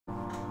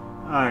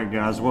Alright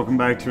guys, welcome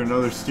back to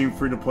another Steam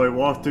free-to-play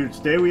walkthrough.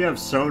 Today we have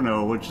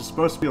Sono, which is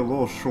supposed to be a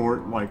little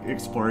short, like,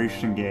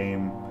 exploration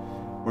game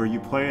where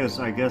you play as,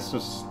 I guess,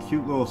 this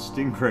cute little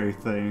stingray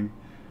thing.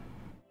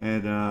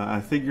 And I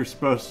think you're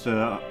supposed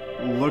to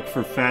look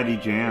for fatty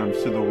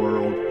jams to the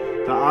world.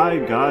 The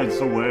eye guides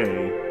the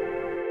way.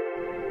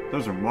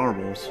 Those are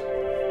marbles.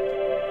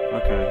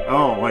 Okay.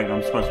 Oh, wait,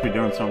 I'm supposed to be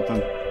doing something.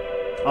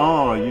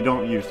 Oh, you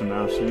don't use the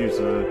mouse, you use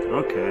the...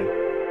 Okay.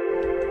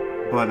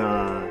 But,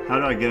 how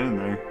do I get in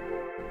there?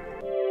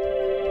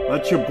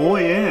 Let your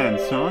boy in,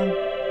 son.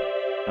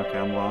 Okay,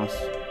 I'm lost.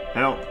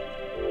 Help.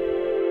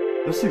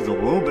 This thing's a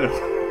little bit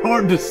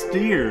hard to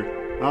steer.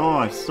 Oh,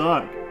 I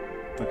suck.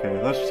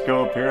 Okay, let's just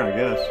go up here, I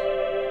guess.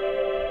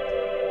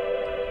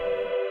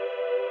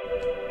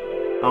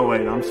 Oh,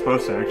 wait, I'm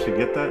supposed to actually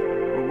get that?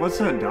 What's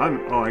that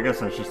diamond? Oh, I guess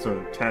that's just a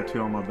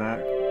tattoo on my back.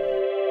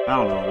 I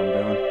don't know what I'm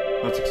doing.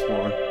 Let's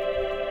explore.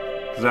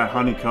 Because that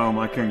honeycomb,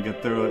 I couldn't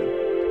get through it.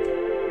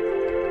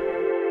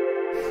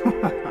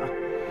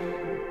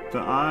 The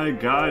eye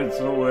guides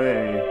the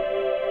way.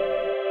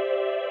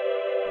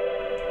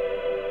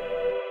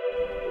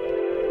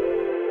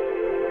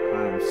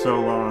 I am so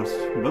lost.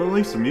 But at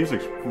least the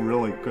music's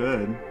really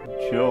good.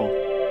 Chill.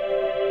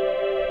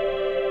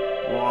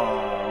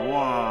 Wow,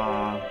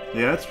 wow.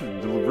 Yeah, it's a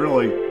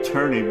really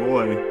turny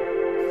boy.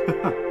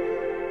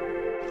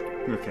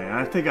 Okay,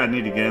 I think I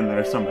need to get in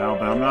there somehow,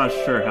 but I'm not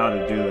sure how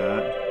to do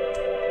that.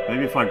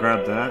 Maybe if I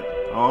grab that.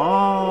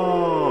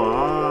 Oh,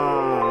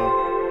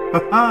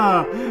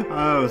 haha!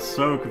 I was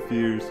so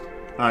confused.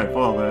 Alright,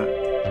 follow that.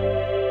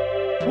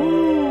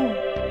 Woo!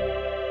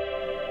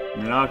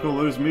 You're not gonna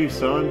lose me,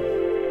 son.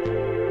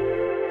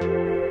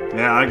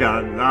 Yeah, I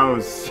got it. I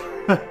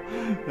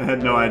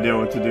had no idea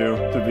what to do,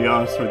 to be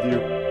honest with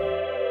you.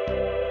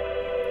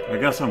 I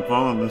guess I'm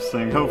following this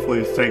thing. Hopefully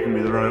it's taking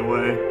me the right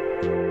way.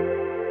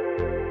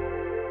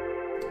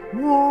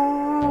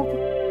 Whoa!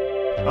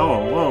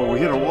 Oh, whoa, we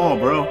hit a wall,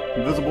 bro.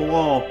 Invisible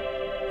wall.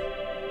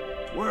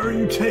 Where are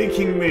you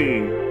taking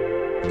me?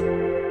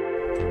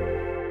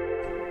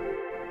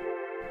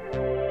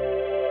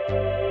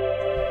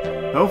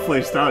 Hopefully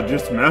it's not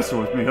just messing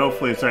with me.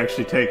 Hopefully it's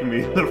actually taking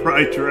me in the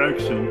right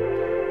direction.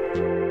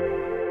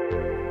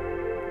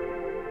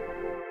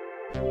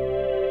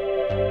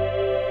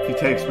 If he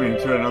takes me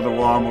into another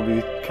wall, I'm gonna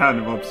be kind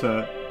of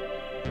upset.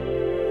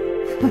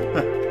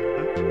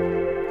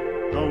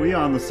 Oh, we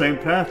on the same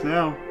path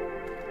now.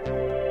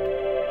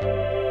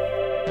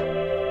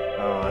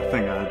 Oh, I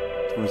think I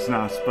was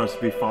not supposed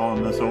to be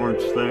following this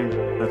orange thing.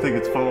 I think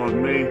it's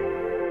following me.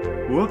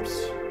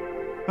 Whoops.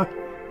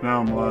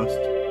 Now I'm lost.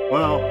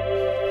 Well,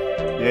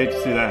 you hate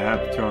to see that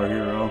happen to our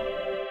hero.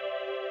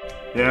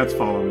 Yeah, it's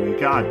following me.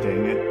 God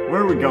dang it.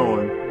 Where are we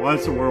going? Why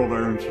is the world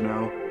orange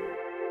now?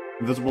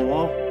 Invisible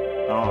wall?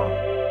 Oh,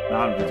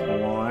 not invisible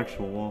wall,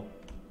 actual wall.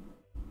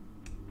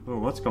 Oh,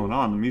 what's going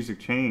on? The music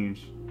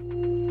changed.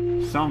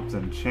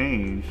 Something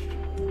changed.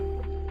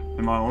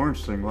 And my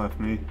orange thing left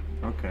me.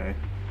 Okay.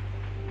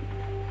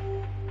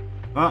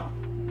 Huh?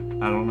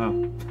 I don't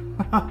know.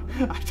 I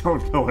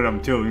don't know what I'm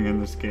doing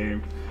in this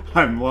game.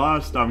 I'm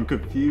lost, I'm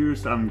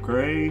confused, I'm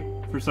gray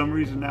for some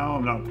reason now.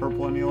 I'm not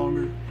purple any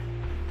longer.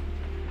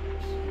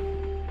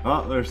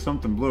 Oh, there's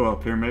something blue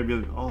up here.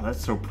 Maybe. Oh,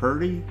 that's so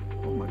pretty.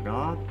 Oh my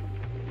god.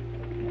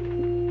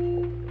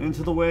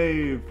 Into the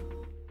wave.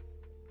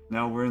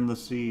 Now we're in the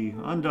sea.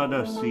 Under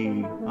the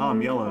sea. Oh,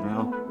 I'm yellow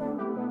now.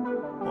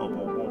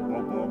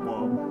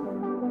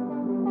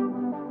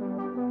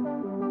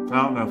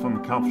 I don't know if I'm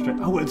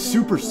accomplishing. Oh, it's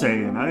Super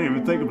Saiyan. I didn't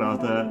even think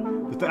about that.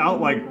 Without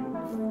like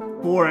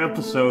 4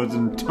 episodes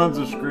and tons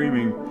of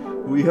screaming,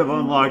 we have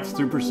unlocked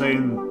Super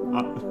Saiyan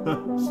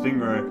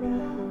Stingray.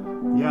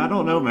 Yeah, I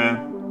don't know, man.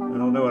 I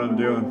don't know what I'm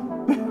doing.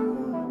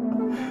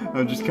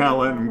 I'm just kind of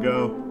letting him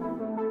go.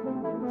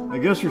 I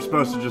guess you're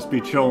supposed to just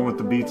be chilling with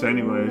the beats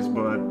anyways,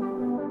 but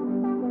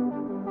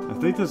I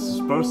think this is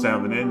supposed to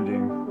have an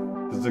ending.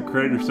 Because the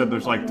creator said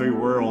there's like 3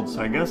 worlds.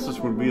 I guess this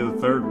would be the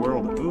 3rd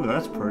world. Ooh,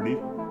 that's pretty.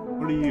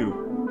 What are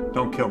you?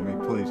 Don't kill me,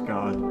 please,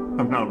 God.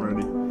 I'm not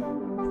ready.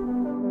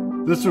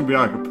 This would be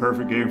like a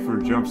perfect game for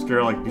a jump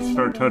scare. Like you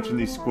start touching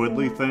these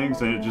squiddly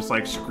things and it just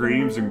like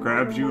screams and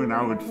grabs you, and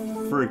I would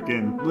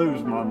freaking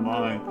lose my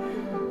mind.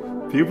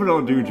 People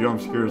don't do jump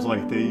scares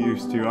like they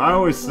used to. I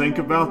always think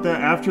about that.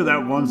 After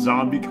that one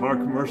zombie car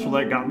commercial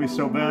that got me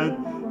so bad,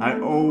 I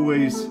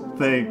always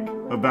think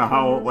about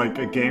how like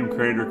a game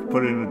creator could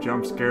put in a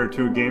jump scare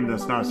to a game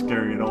that's not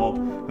scary at all.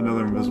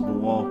 Another invisible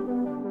wall.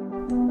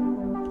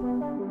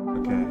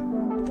 Okay,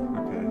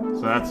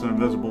 so that's an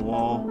invisible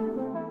wall.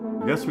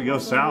 I guess we go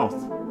south. I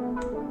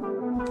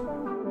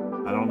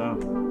don't know.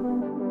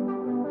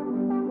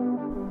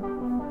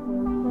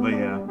 But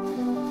yeah.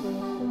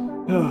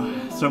 Oh,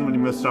 so many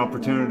missed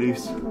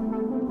opportunities.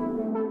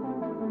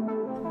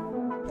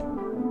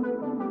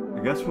 I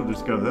guess we'll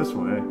just go this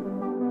way.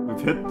 We've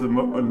hit the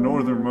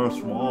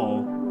northernmost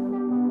wall.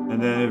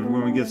 And then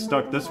when we get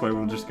stuck this way,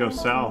 we'll just go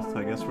south.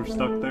 I guess we're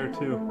stuck there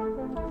too.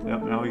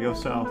 Yep, now we go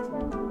south.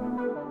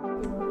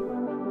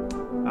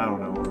 I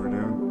don't know what we're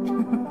doing.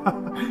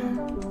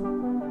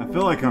 I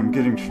feel like I'm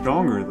getting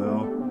stronger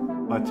though.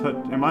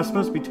 Am I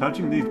supposed to be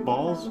touching these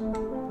balls?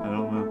 I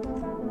don't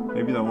know.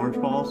 Maybe the orange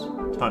balls?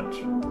 Touch. I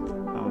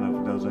don't know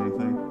if it does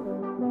anything.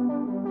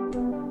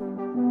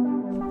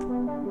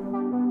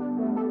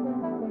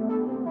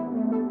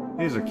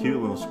 He's a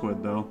cute little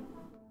squid though.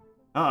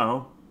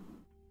 Uh-oh.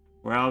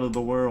 We're out of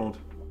the world.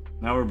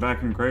 Now we're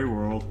back in Gray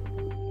World.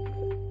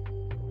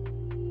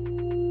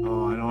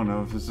 Oh, I don't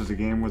know if this is a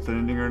game with an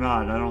ending or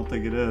not. I don't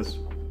think it is.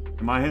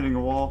 Am I hitting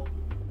a wall?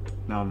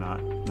 No, I'm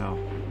not. No.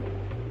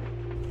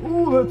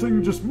 Oh, that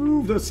thing just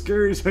moved. That's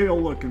scary as hell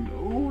looking.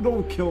 Oh,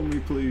 don't kill me,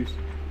 please.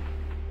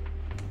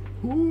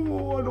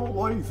 Oh, I don't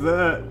like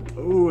that.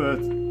 Oh,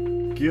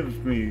 that gives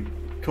me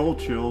cold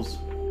chills.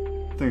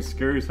 That thing's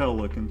scary as hell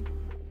looking.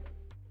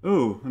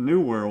 Ooh, a new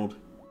world.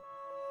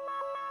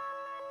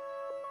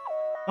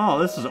 Oh,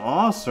 this is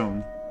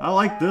awesome. I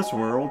like this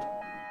world.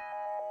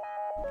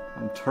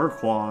 I'm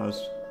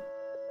turquoise.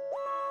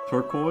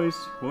 Turquoise?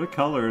 What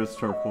color is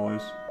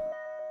turquoise?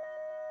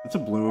 It's a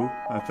blue,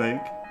 I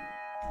think.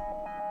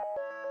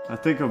 I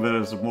think of it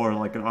as more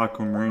like an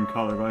aquamarine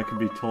color, but I could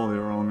be totally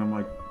wrong. I'm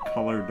like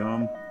color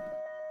dumb.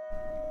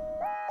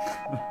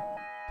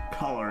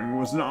 Coloring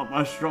was not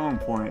my strong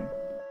point.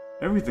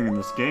 Everything in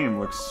this game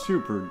looks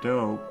super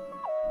dope.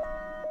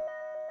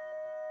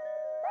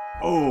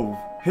 Oh,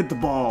 hit the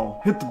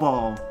ball, hit the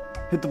ball.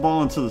 Hit the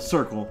ball into the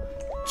circle.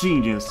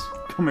 Genius.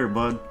 Come here,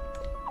 bud.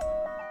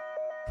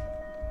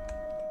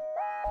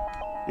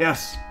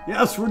 Yes,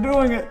 yes, we're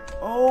doing it.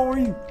 Oh,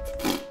 we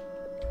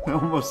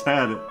almost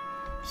had it.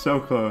 So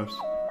close.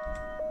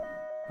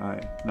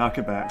 Alright, knock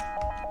it back.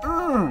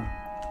 Oh,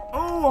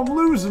 I'm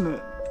losing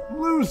it.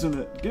 I'm losing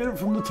it. Get it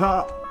from the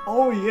top.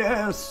 Oh,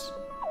 yes.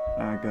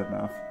 Good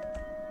enough.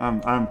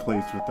 I'm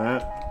pleased with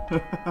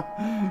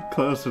that.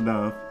 Close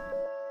enough.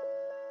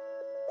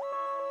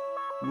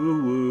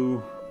 Woo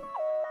woo.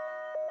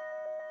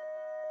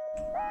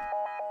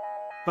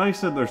 I thought you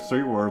said there's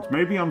 3 worlds.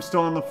 Maybe I'm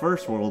still in the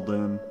first world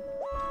then.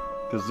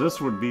 Because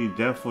this would be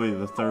definitely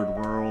the 3rd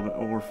world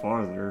or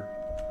farther.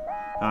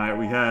 Alright,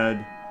 we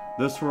had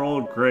this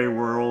world, gray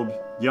world,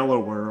 yellow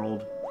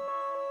world,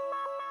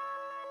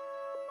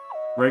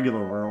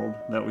 regular world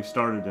that we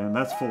started in.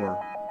 That's 4.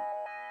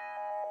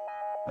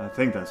 I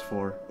think that's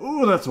 4.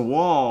 Ooh, that's a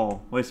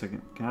wall! Wait a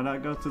second. Can I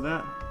not go through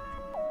that?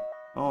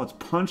 Oh, it's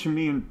punching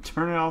me and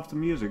turning off the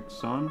music,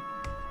 son.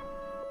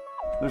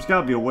 There's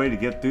gotta be a way to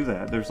get through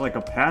that. There's like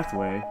a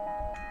pathway,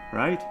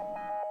 right?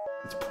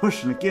 It's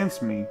pushing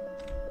against me.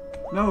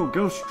 No,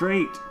 go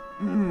straight.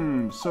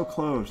 So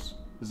close.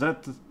 Is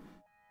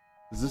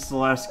this the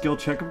last skill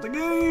check of the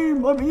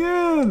game? Let me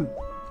in!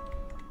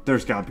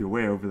 There's gotta be a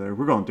way over there.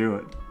 We're gonna do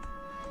it.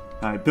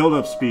 Alright, build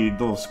up speed,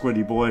 little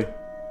squiddy boy.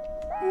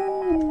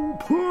 Ooh,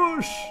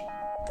 push!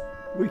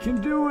 We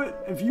can do it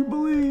if you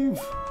believe.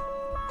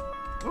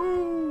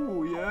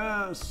 Oh,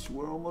 yes,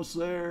 we're almost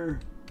there.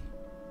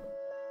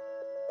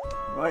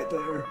 Right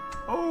there.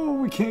 Oh,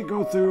 we can't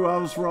go through. I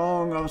was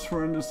wrong. I was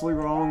horrendously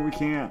wrong. We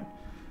can't.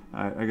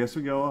 Alright, I guess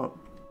we go up.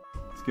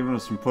 It's giving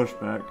us some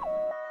pushback.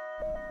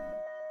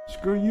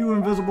 Screw you,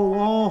 invisible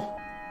wall.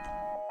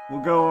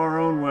 We'll go our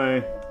own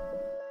way.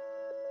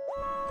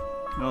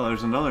 Oh,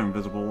 there's another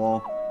invisible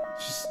wall.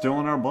 It's just still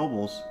in our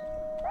bubbles.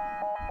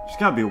 There's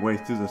gotta be a way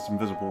through this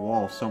invisible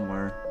wall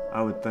somewhere,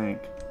 I would think.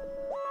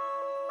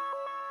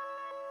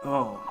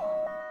 Oh,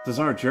 does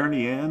our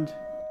journey end?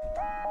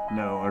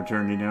 No, our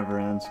journey never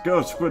ends.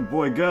 Go, Squid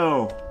Boy,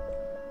 go!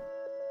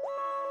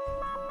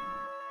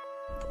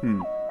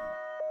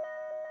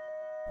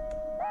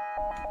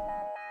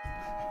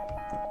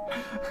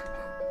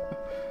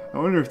 I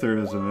wonder if there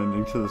is an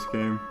ending to this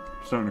game.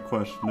 I'm starting to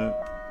question it.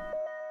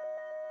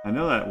 I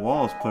know that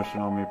wall is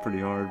pushing on me pretty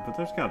hard, but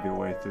there's gotta be a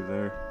way through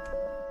there.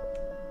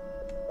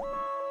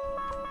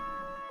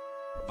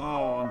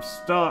 Oh, I'm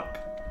stuck.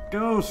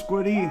 Go,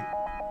 Squiddy!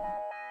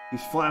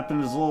 He's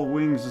flapping his little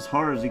wings as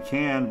hard as he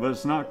can, but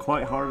it's not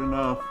quite hard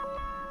enough.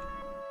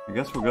 I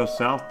guess we'll go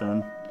south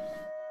then.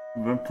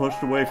 We've been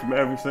pushed away from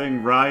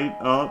everything, right,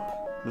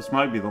 up. This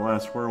might be the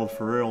last world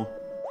for real.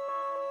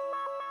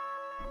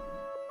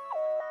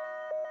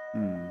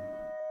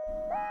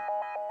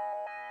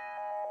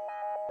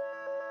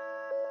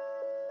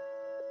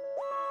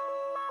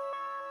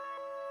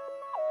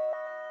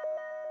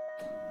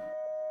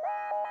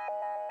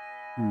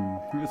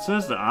 It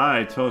says the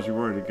eye tells you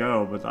where to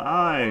go, but the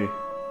eye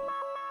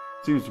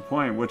seems to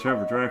point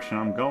whichever direction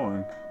I'm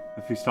going,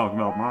 if he's talking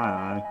about my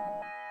eye.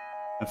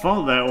 I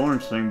followed that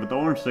orange thing, but the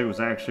orange thing was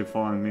actually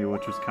following me,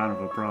 which was kind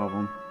of a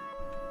problem.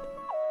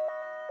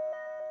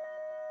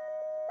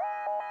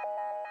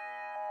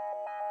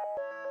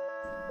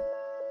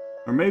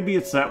 Or maybe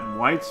it's that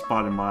white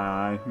spot in my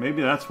eye.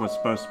 Maybe that's what's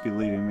supposed to be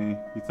leading me.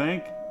 You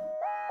think?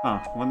 Huh,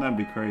 wouldn't that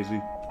be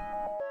crazy?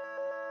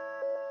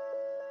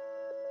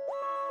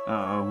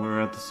 Uh-oh,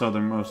 we're at the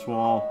southernmost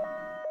wall.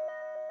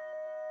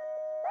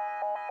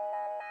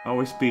 Oh,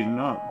 we're speeding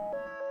up.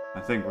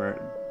 I think we're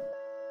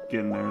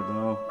getting there,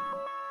 though.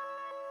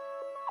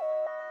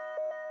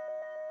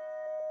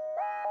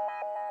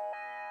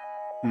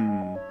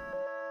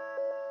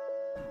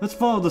 Let's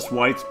follow this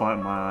white spot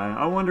in my eye.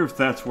 I wonder if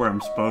that's where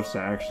I'm supposed to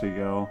actually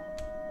go.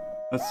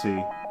 Let's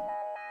see.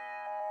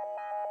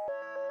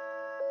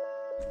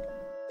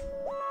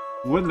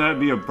 Wouldn't that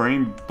be a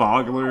brain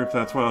boggler if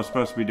that's what I was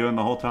supposed to be doing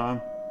the whole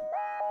time?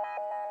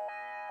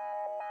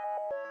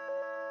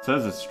 It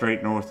says it's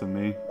straight north of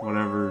me.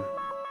 Whatever.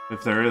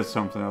 If there is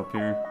something up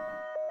here.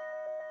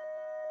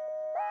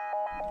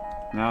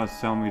 Now it's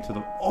telling me to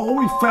the... Oh,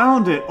 we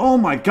found it! Oh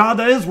my god,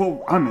 that is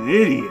what... I'm an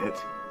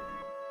idiot!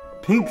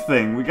 Pink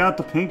thing. We got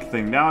the pink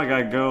thing. Now I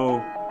gotta go...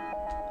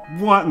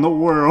 What in the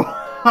world?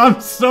 I'm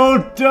so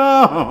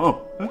dumb!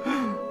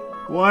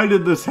 Why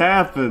did this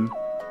happen?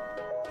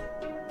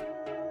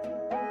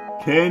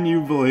 Can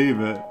you believe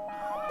it?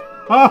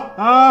 Ha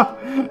ha!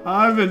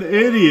 I'm an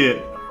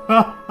idiot!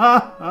 Ha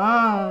ha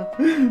ha!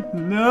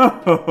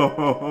 No!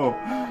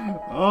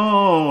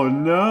 Oh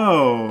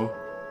no!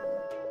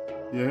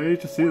 You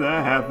hate to see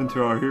that happen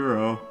to our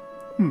hero.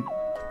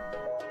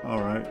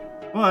 Alright.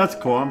 Well, that's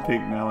cool. I'm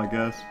pink now, I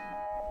guess.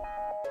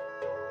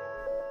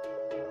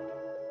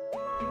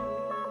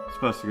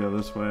 Supposed to go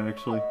this way,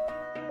 actually.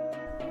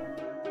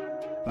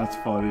 That's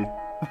funny.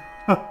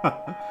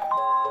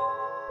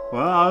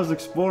 Well, I was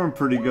exploring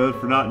pretty good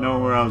for not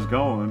knowing where I was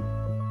going.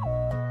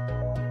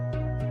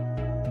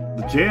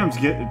 The jams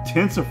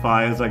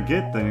intensify as I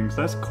get things.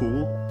 That's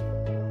cool.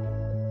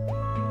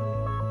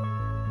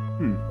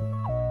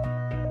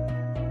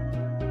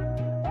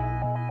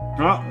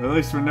 Well, at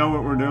least we know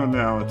what we're doing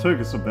now. It took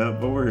us a bit,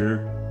 but we're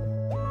here.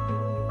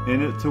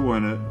 In it to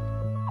win it.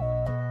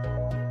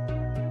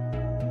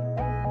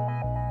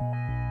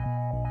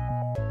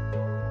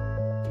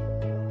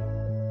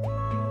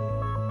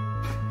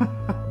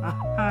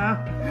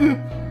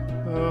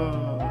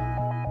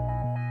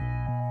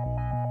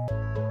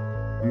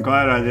 I'm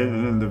glad I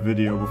didn't end the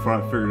video before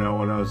I figured out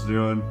what I was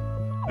doing.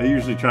 I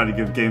usually try to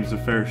give games a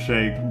fair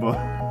shake, but...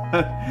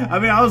 I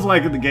mean, I was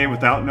liking the game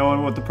without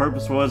knowing what the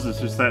purpose was.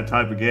 It's just that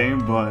type of game,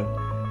 but...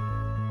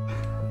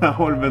 I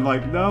would have been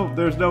like, no,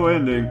 there's no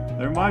ending.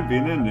 There might be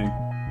an ending.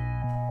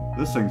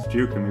 This thing's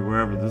juking me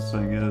wherever this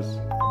thing is.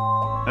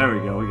 There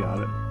we go, we got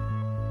it.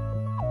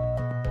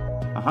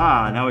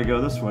 Aha, now we go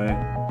this way.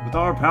 With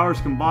all our powers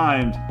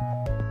combined,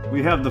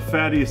 we have the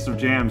fattiest of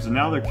jams, and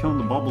now they're killing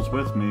the bubbles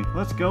with me.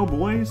 Let's go,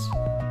 boys.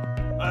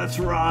 Let's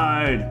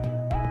ride.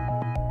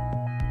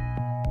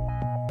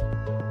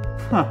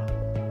 Huh.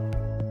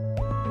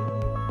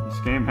 This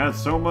game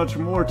has so much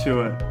more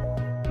to it,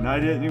 and I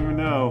didn't even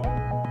know.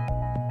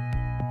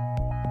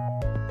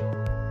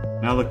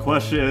 Now the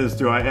question is,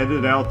 do I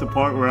edit out the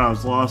part where I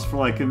was lost for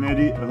like an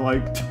idiot,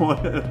 like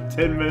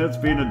 10 minutes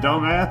being a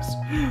dumbass?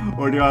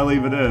 Or do I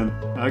leave it in?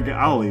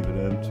 I'll leave it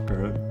in,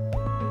 screw it.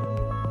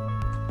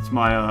 It's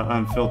my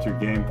unfiltered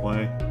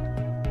gameplay.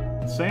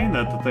 It's saying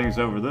that the thing's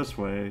over this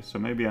way, so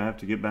maybe I have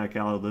to get back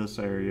out of this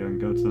area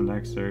and go to the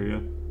next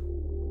area.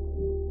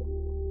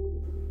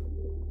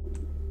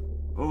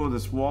 Oh,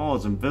 this wall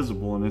is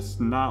invisible and it's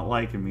not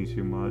liking me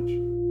too much.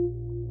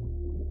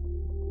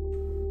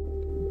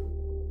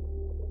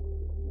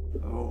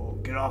 Oh,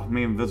 get off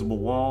me, invisible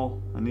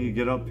wall. I need to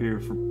get up here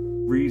for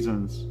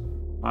reasons.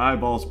 My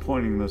eyeball's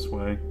pointing this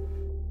way.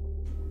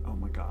 Oh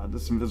my god,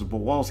 this invisible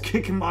wall's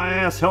kicking my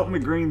ass. Help me,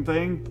 green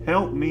thing.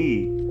 Help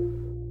me.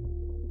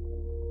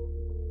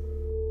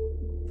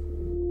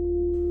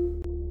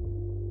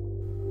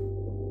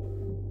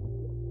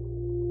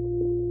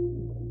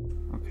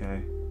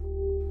 Okay.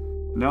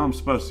 Now I'm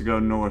supposed to go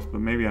north, but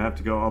maybe I have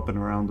to go up and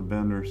around the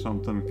bend or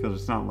something because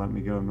it's not letting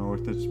me go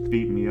north. It's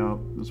beating me up.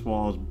 This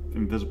wall is,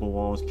 invisible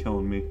wall is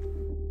killing me.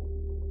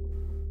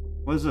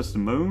 What is this, the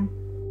moon?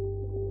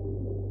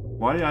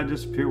 Why did I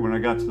disappear when I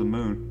got to the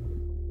moon?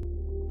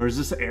 Or is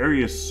this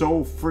area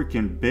so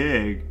freaking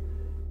big?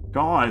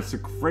 God, it's a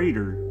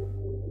crater.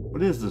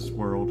 What is this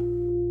world?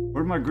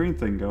 Where did my green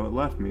thing go? It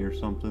left me or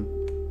something.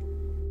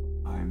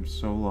 I am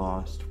so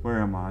lost. Where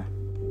am I?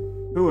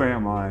 Who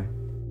am I?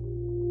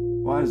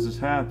 Why is this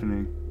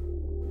happening?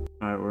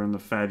 Alright, we're in the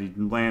fatty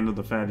land of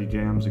the fatty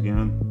jams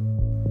again.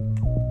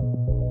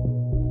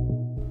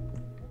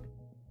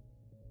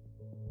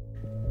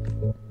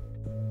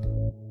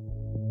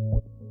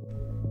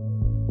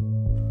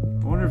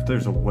 I wonder if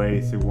there's a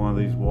way through one of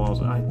these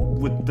walls. I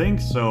would think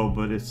so,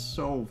 but it's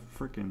so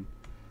freaking...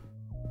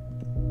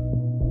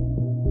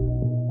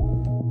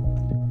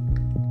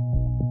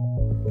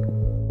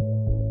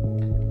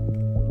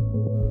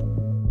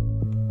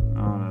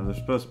 There's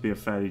supposed to be a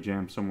fatty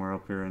jam somewhere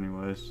up here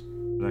anyways.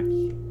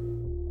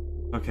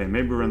 Okay,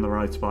 maybe we're in the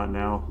right spot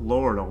now.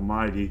 Lord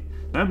almighty.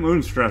 That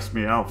moon stressed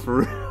me out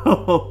for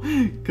real.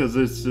 Because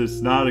it's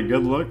just not a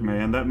good look,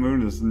 man. That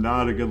moon is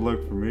not a good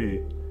look for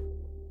me.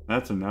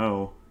 That's a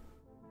no.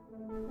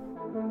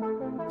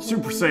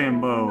 Super Saiyan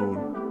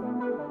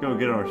mode. Go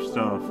get our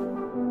stuff.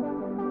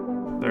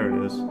 There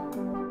it is.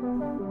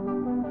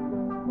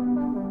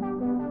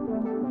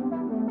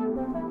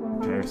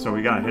 Okay, so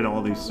we gotta hit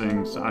all these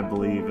things, I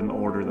believe, in the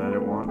order that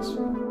it wants.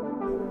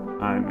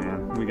 Alright,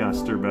 man. We gotta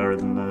steer better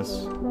than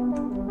this.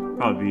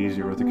 Probably be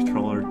easier with the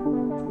controller.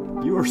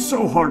 You are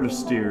so hard to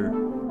steer.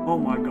 Oh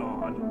my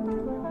god.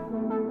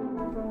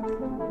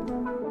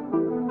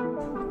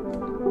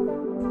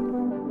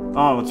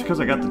 Oh, it's because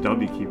I got the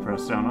W key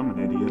pressed down. I'm an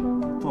idiot.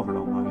 Lord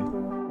almighty.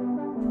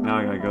 Now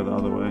I gotta go the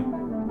other way.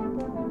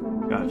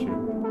 Gotcha.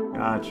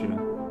 Gotcha.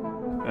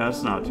 Yeah,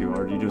 that's not too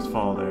hard. You just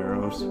follow the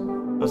arrows. I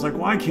was like,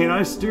 why can't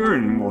I steer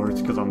anymore?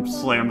 It's because I'm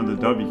slamming the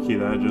W key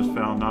that I just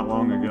found not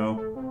long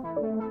ago.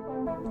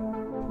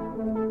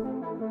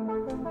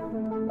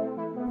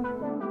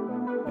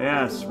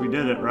 Yes, we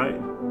did it, right?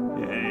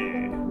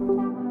 Yay.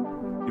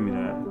 Give me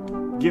that.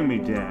 Give me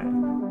that.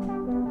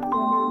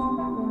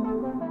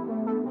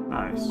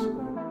 Nice.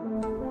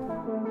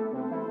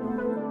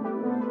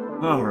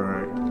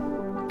 Alright.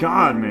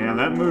 God, man,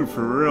 that move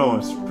for real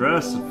is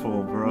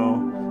stressful,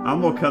 bro.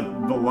 I'm gonna cut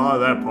a lot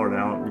of that part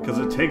out because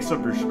it takes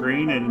up your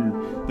screen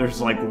and there's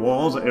like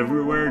walls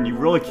everywhere and you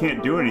really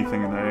can't do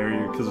anything in that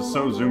area because it's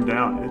so zoomed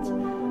out. It's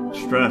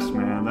stress,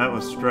 man. That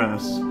was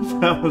stress.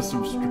 That was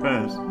some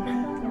stress.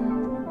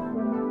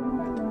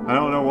 I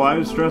don't know why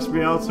it stressed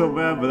me out so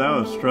bad, but that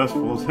was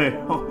stressful as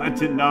hell. I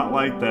did not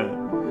like that.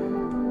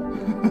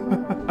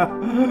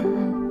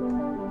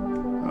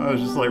 I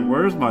was just like,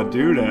 where's my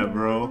dude at,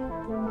 bro?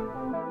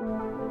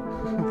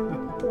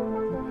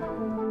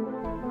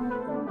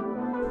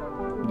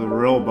 The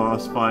real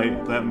boss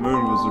fight. That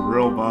moon was the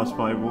real boss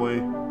fight,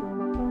 boy.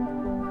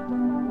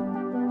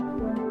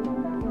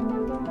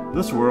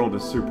 This world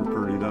is super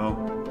pretty, though.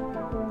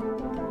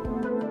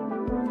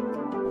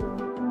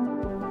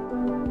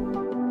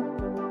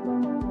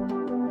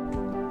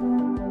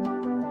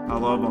 I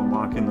love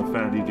unlocking the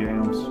Phatty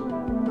jams.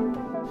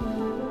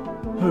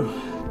 Whew,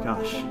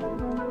 gosh.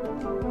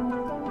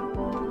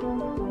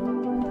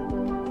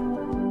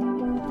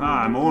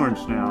 Ah, I'm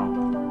orange now.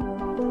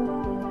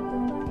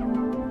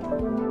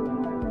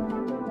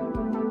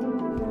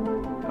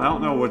 I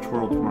don't know which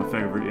world's my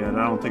favorite yet.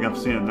 I don't think I've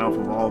seen enough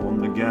of all of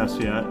them to guess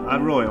yet. I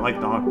really like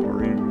the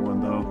Aquamarine one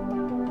though.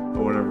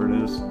 Or whatever it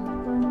is.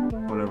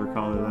 Whatever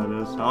color that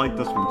is. I like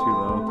this one too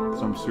though.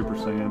 Some Super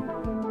Saiyan.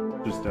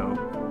 Just dope.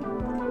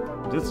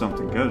 Did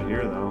something good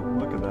here though.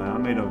 Look at that. I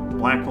made a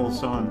black hole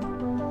sun.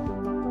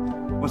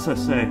 What's that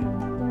say?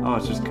 Oh,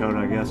 it's just code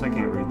I guess. I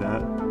can't read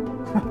that.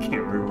 I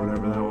can't read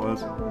whatever that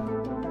was.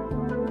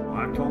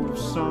 Black hole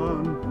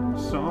sun.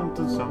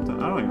 Something,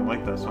 something. I don't even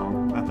like that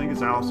song. I think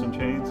it's Alice in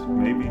Chains.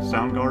 Maybe.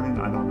 Soundgarden?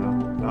 I don't know.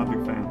 Not a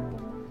big fan.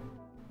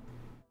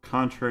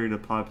 Contrary to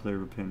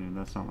popular opinion,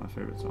 that's not my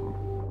favorite song.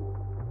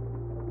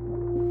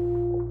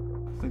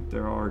 I think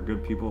there are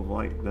good people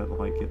that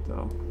like it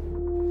though.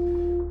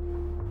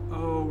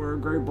 Oh, we're a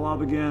gray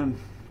blob again.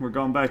 We're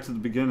going back to the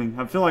beginning.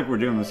 I feel like we're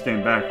doing this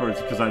game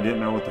backwards because I didn't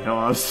know what the hell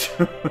I was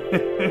doing.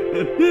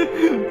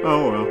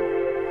 Oh well.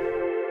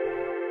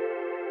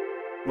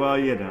 Well,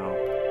 you know.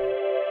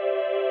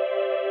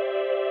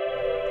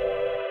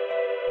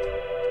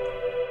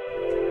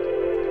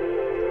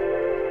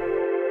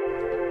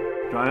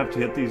 Do I have to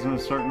hit these in a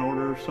certain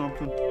order or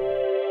something?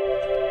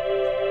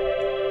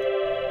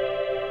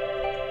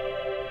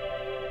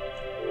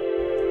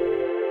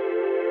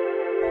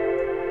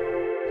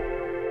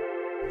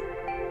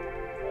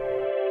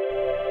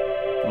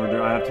 Or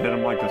do I have to hit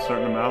them like a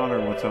certain amount,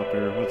 or what's up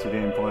here? What's the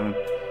game plan?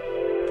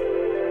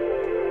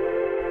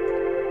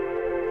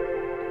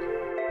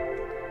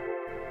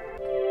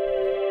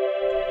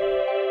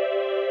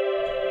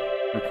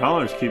 The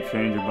colors keep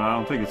changing, but I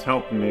don't think it's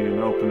helping me in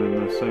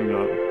opening this thing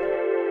up.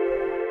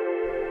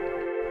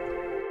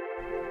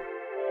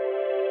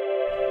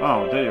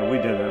 Oh, we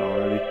did it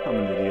already. I'm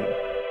an idiot.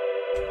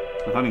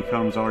 The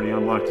honeycomb's already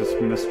unlocked its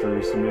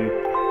mysteries to me.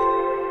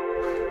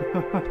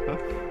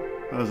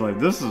 I was like,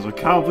 this is a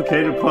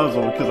complicated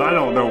puzzle, because I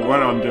don't know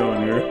what I'm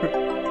doing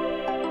here.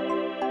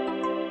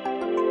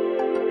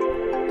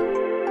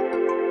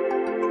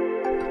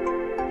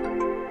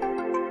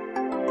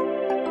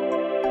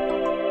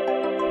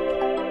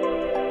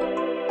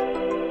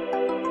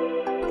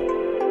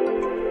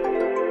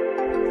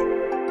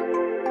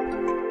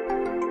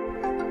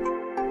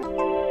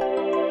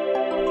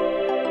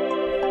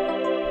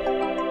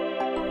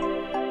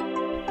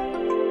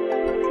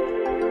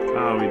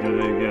 Oh, we did it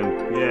again.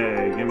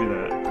 Yay, give me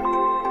that.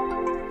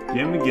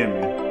 Gimme,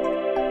 gimme.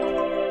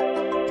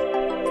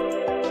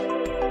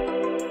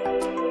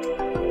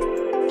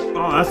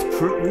 Oh, that's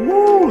pretty.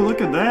 Woo,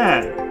 look at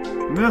that.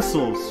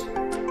 Missiles.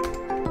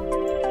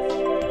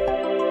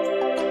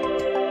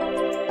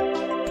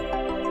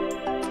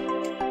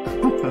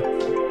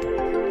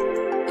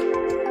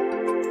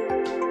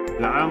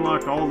 Did I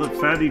unlock all the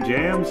Phatty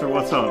jams, or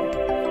what's up?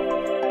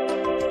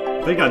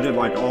 I think I did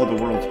like all the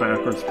worlds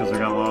backwards because I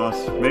got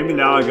lost. Maybe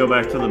now I go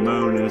back to the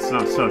moon and it's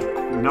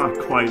not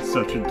quite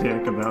such a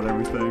dick about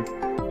everything.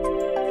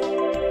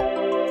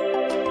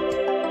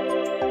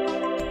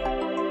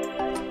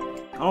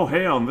 Oh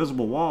hell,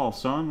 invisible wall,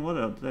 son.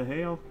 What the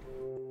hell?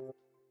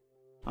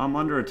 I'm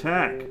under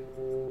attack.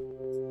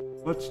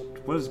 What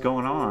is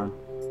going on?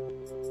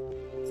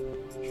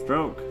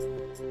 Stroke.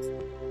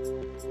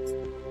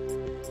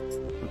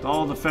 With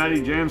all the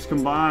Phatty jams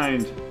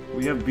combined,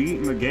 we have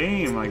beaten the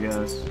game, I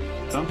guess.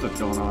 Something's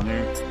going on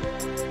here.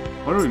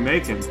 What are we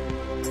making?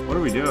 What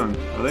are we doing?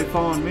 Are they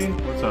following me?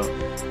 What's up?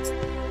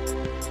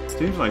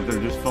 Seems like they're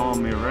just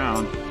following me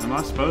around. Am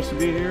I supposed to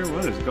be here?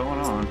 What is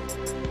going on?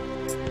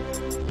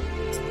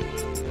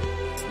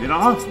 Get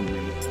off of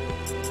me.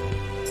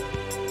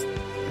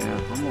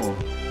 Yeah, I'm gonna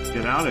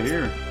get out of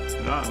here.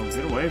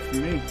 Get away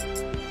from me.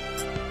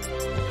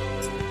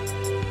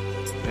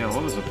 Yeah,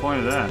 what was the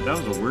point of that?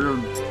 That was a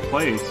weird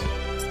place.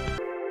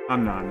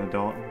 I'm not an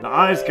adult. The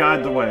eyes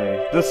guide the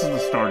way. This is the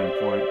starting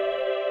point.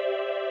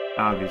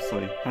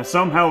 Obviously. And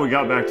somehow we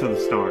got back to the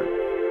start.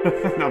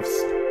 And I'm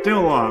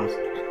still lost.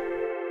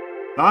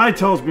 The eye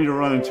tells me to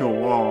run into a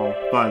wall,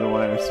 by the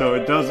way, so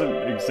it doesn't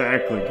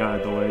exactly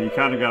guide the way. You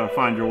kind of got to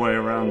find your way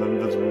around the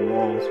invisible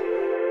walls.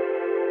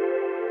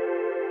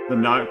 The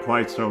not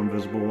quite so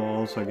invisible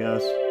walls, I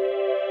guess.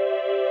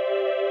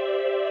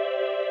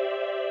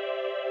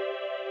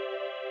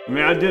 I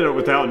mean, I did it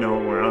without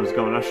knowing where I was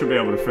going. I should be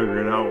able to figure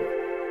it out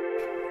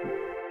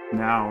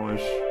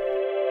now-ish,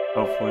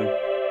 hopefully.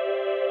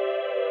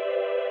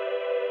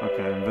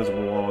 Okay,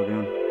 invisible wall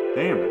again.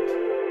 Damn it.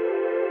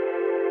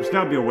 There's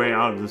gotta be a way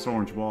out of this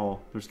orange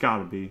wall. There's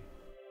gotta be.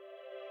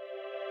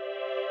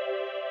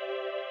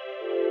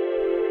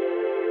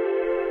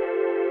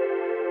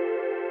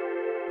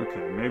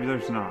 Okay, maybe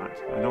there's not.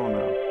 I don't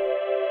know.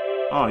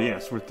 Oh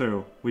yes, we're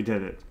through. We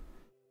did it.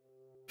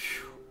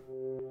 Phew.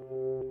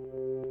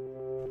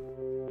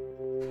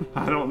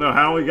 I don't know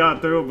how we got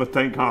through it, but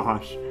thank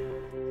gosh.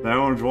 That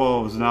orange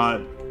wall was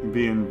not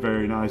being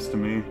very nice to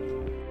me.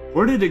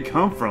 Where did it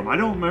come from? I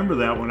don't remember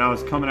that when I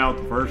was coming out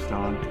the first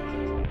time.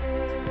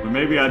 But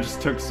maybe I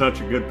just took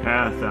such a good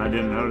path that I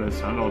didn't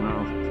notice. I don't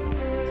know.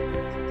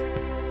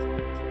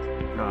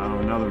 Oh,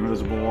 another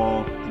invisible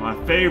wall. My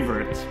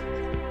favorite.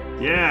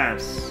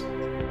 Yes!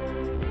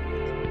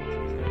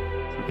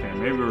 Okay,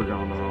 maybe we're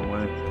going the wrong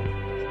way.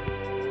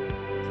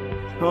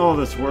 Oh,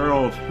 this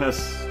world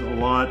has a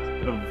lot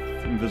of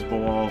invisible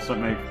walls that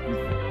make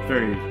it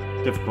very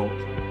difficult.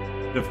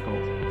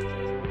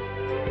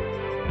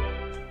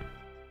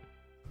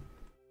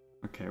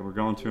 Okay, we're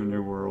going to a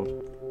new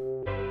world.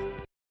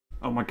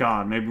 Oh my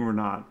god, maybe we're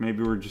not.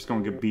 Maybe we're just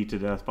gonna get beat to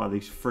death by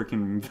these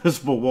freaking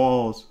invisible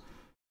walls.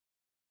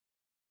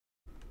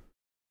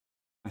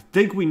 I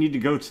think we need to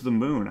go to the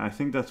moon. I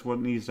think that's what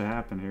needs to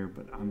happen here,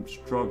 but I'm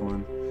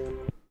struggling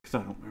because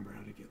I don't remember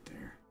how to get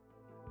there.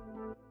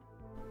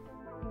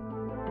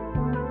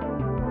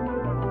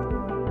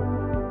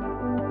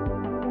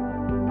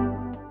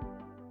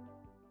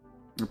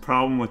 The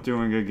problem with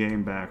doing a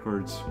game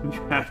backwards, you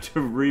have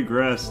to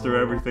regress through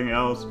everything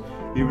else,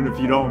 even if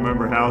you don't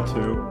remember how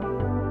to.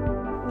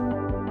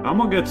 I'm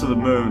gonna get to the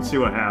moon, see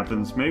what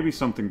happens. Maybe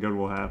something good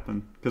will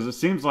happen. Because it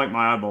seems like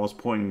my eyeball is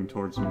pointing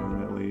towards the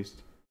moon, at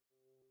least.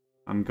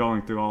 I'm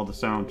going through all the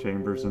sound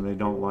chambers, and they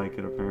don't like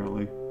it,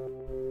 apparently.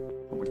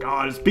 Oh my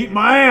god, it's beating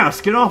my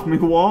ass! Get off me,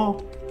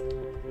 wall!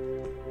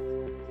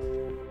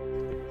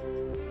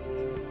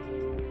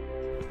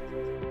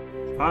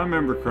 If I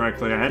remember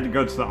correctly, I had to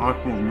go to the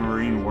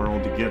aquamarine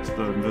world to get to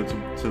the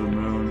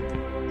moon.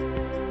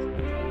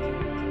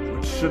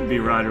 Which should be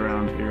right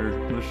around here.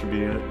 This should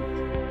be it.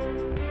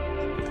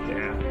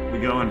 Yeah, we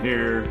go in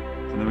here,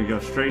 and then we go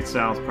straight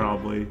south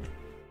probably,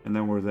 and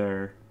then we're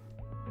there.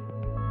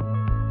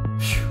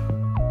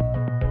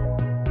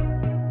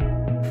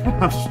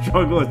 I'm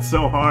struggling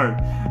so hard.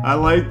 I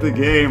like the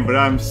game, but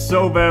I'm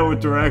so bad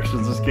with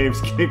directions. This game's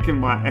kicking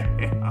my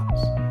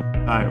ass.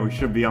 Alright, we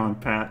should be on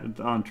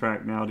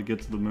track now to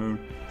get to the moon.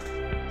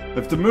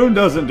 If the moon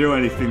doesn't do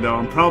anything, though,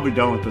 I'm probably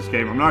done with this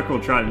game. I'm not going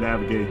to try to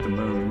navigate the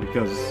moon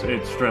because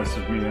it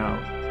stresses me out.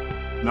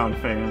 Not a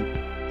fan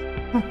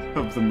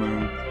of the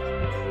moon.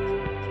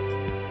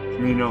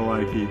 Me no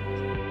likey.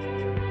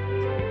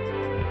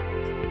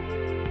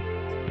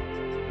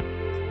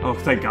 Oh,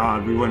 thank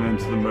God we went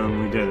into the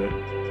moon. We did it.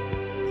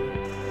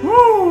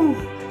 Woo!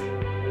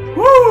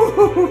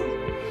 Woo!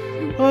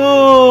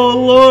 Oh,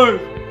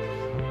 Lord!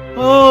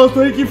 Oh,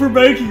 thank you for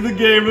making the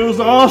game. It was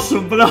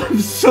awesome, but I'm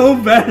so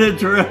bad at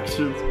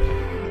directions.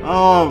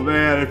 Oh,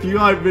 man. If you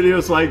like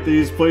videos like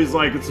these, please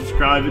like and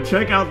subscribe. And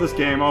check out this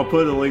game. I'll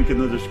put a link in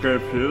the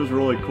description. It was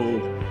really cool.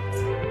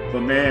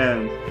 But,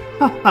 man.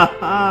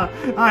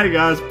 Alright,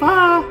 guys.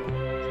 Bye!